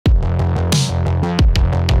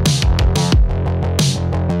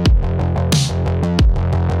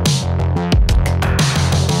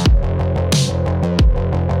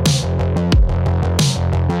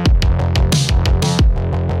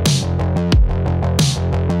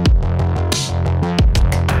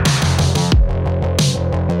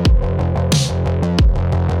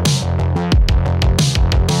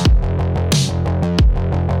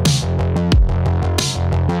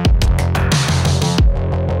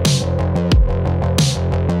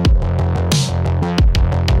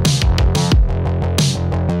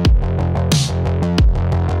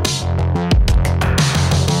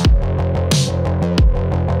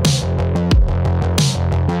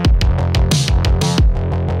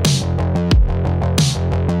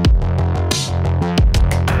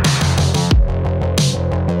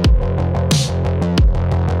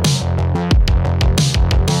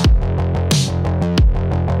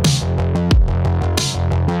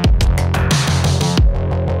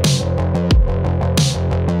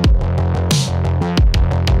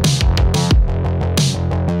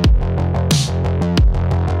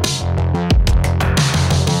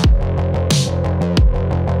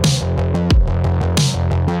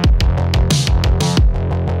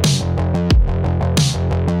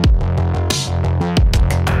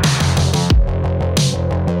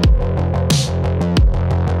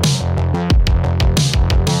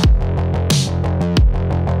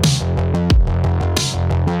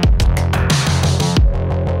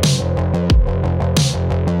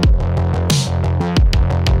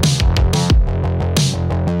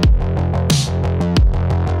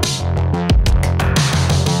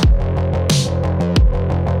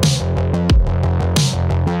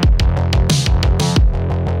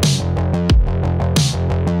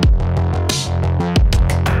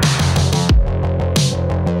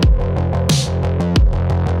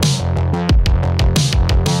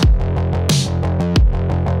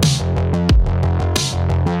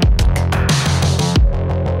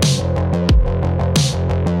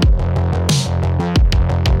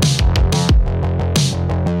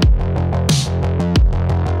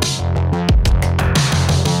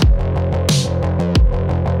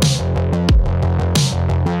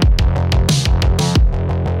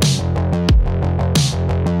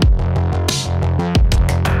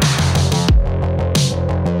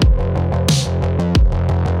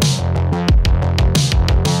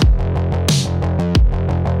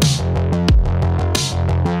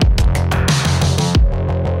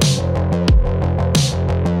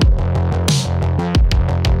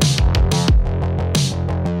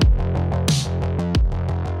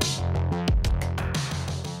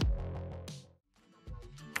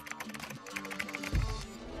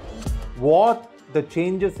what the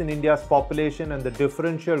changes in India's population and the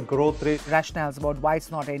differential growth rate. Rationales about why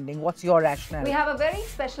it's not ending. What's your rationale? We have a very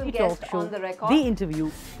special guest on the record. The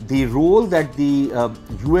interview. The role that the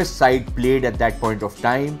US side played at that point of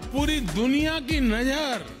time. पूरी दुनिया की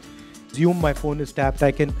नजर. Assume my phone is tapped.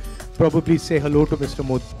 I can probably say hello to Mr.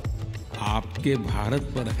 Modi. आपके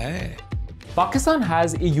भारत पर है. Pakistan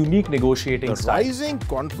has a unique negotiating style. The rising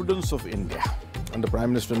confidence of India under Prime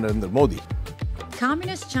Minister Narendra Modi.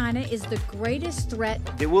 Communist China is the greatest threat.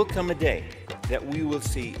 There will come a day that we will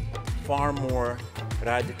see far more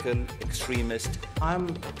radical extremist. I'm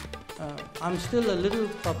still a little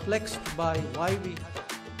perplexed by why we.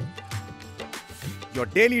 Your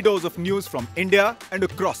daily dose of news from India and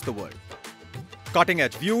across the world.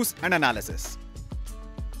 Cutting-edge views and analysis.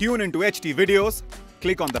 Tune into HT videos.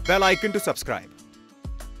 Click on the bell icon to subscribe.